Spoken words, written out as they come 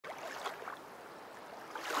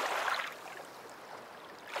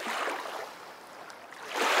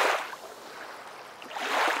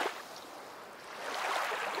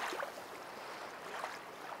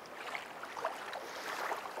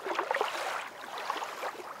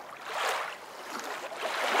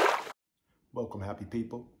Welcome, happy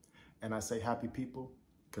people. And I say happy people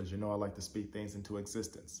because you know I like to speak things into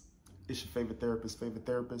existence. It's your favorite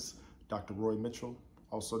therapist, Dr. Roy Mitchell,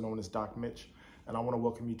 also known as Doc Mitch. And I want to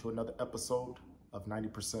welcome you to another episode of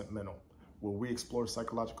 90% Mental, where we explore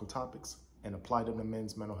psychological topics and apply them to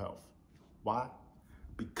men's mental health. Why?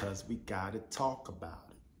 Because we gotta talk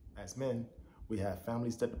about it. As men, we have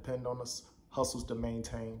families that depend on us, hustles to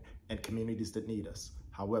maintain, and communities that need us.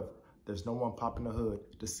 However, there's no one popping the hood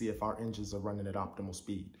to see if our engines are running at optimal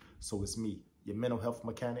speed. So it's me, your mental health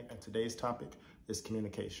mechanic, and today's topic is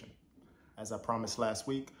communication. As I promised last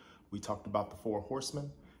week, we talked about the 4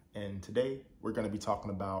 horsemen, and today we're gonna be talking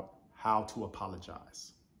about how to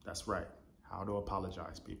apologize. That's right, how to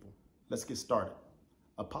apologize, people. Let's get started.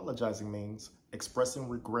 Apologizing means expressing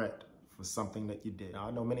regret for something that you did. Now,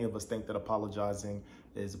 I know many of us think that apologizing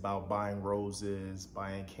is about buying roses,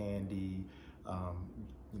 buying candy,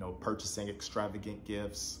 purchasing extravagant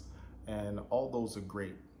gifts, and all those are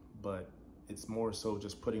great, but it's more so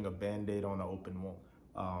just putting a Band-Aid on an open wound.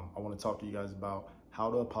 I want to talk to you guys about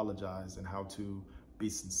how to apologize and how to be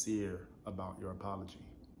sincere about your apology,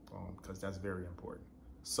 because that's very important.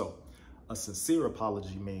 So, a sincere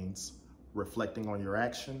apology means reflecting on your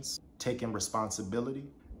actions, taking responsibility,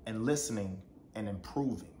 and listening and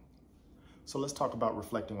improving. So let's talk about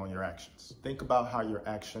reflecting on your actions. Think about how your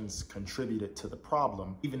actions contributed to the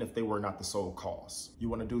problem, even if they were not the sole cause. You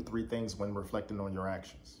want to do 3 things when reflecting on your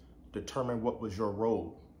actions. Determine what was your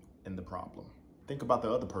role in the problem. Think about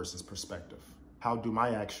the other person's perspective. How do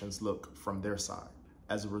my actions look from their side?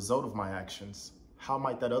 As a result of my actions, how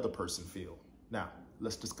might that other person feel? Now,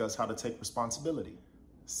 let's discuss how to take responsibility.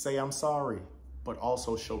 Say I'm sorry, but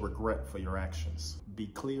also show regret for your actions. Be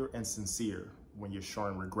clear and sincere when you're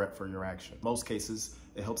showing regret for your action. In most cases,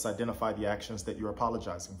 it helps identify the actions that you're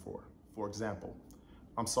apologizing for. For example,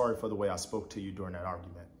 I'm sorry for the way I spoke to you during that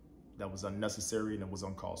argument. That was unnecessary and it was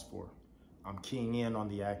uncalled for. I'm keying in on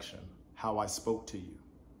the action, how I spoke to you,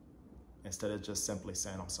 instead of just simply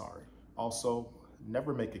saying I'm sorry. Also,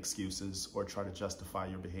 never make excuses or try to justify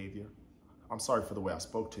your behavior. I'm sorry for the way I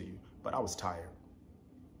spoke to you, but I was tired.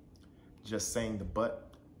 Just saying the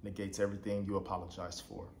but negates everything you apologized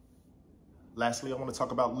for. Lastly, I want to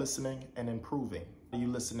talk about listening and improving. How do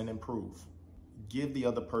you listen and improve? Give the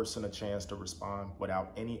other person a chance to respond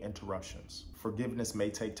without any interruptions. Forgiveness may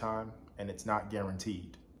take time and it's not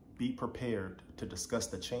guaranteed. Be prepared to discuss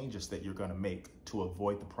the changes that you're going to make to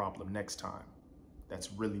avoid the problem next time.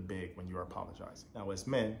 That's really big when you're apologizing. Now, as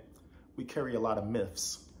men, we carry a lot of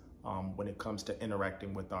myths when it comes to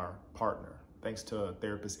interacting with our partner. Thanks to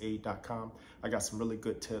therapistaid.com, I got some really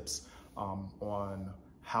good tips on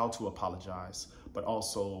how to apologize, but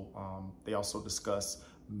also they also discuss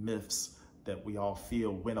myths that we all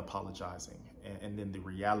feel when apologizing, and then the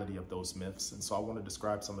reality of those myths. And so I want to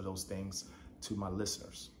describe some of those things to my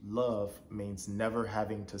listeners. Love means never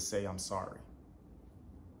having to say I'm sorry.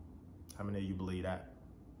 How many of you believe that?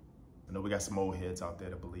 I know we got some old heads out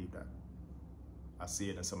there that believe that. I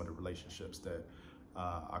see it in some of the relationships that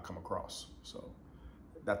I come across. So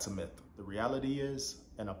that's a myth. The reality is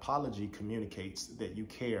an apology communicates that you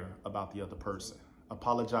care about the other person.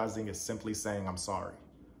 Apologizing is simply saying I'm sorry.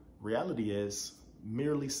 Reality is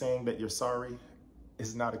merely saying that you're sorry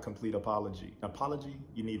is not a complete apology. An apology,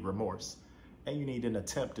 you need remorse, and you need an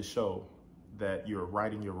attempt to show that you're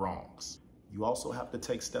righting your wrongs. You also have to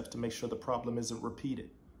take steps to make sure the problem isn't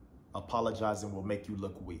repeated. Apologizing will make you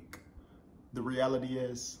look weak. The reality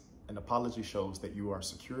is an apology shows that you are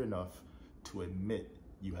secure enough to admit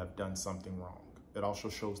you have done something wrong. It also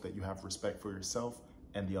shows that you have respect for yourself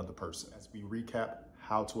and the other person. As we recap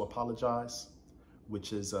how to apologize,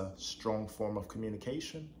 which is a strong form of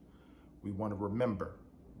communication, we want to remember,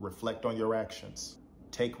 reflect on your actions,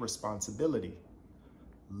 take responsibility,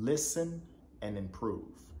 listen, and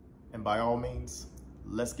improve. And by all means,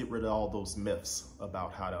 let's get rid of all those myths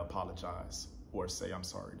about how to apologize or say I'm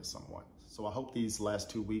sorry to someone. So I hope these last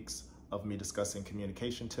 2 weeks of me discussing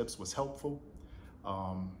communication tips was helpful.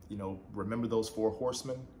 Remember those 4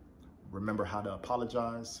 horsemen. Remember how to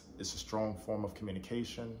apologize. It's a strong form of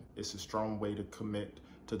communication. It's a strong way to commit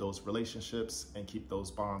to those relationships and keep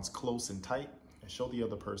those bonds close and tight, and show the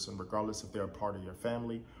other person, regardless if they're a part of your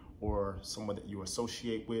family or someone that you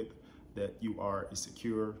associate with, that you are a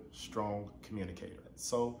secure, strong communicator.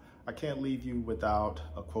 So I can't leave you without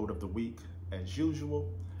a quote of the week as usual.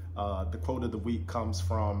 The quote of the week comes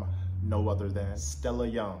from no other than Stella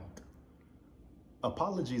Young.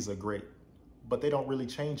 Apologies are great, but they don't really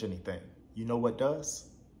change anything. You know what does?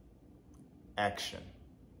 Action.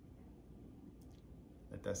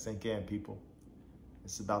 Let that sink in, people.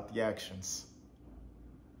 It's about the actions.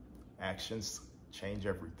 Actions change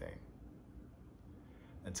everything.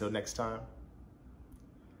 Until next time,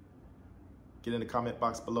 get in the comment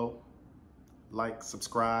box below, like,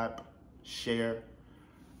 subscribe, share.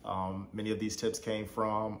 Many of these tips came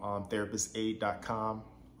from therapistaid.com.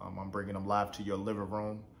 I'm bringing them live to your living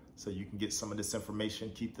room so you can get some of this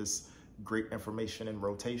information, keep this great information in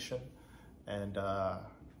rotation. And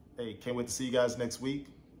hey, can't wait to see you guys next week.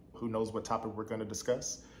 Who knows what topic we're going to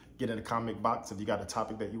discuss? Get in the comment box if you got a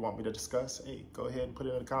topic that you want me to discuss. Hey, go ahead and put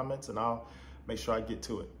it in the comments and I'll make sure I get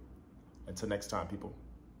to it. Until next time, people.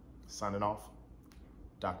 Signing off,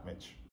 Doc Mitch.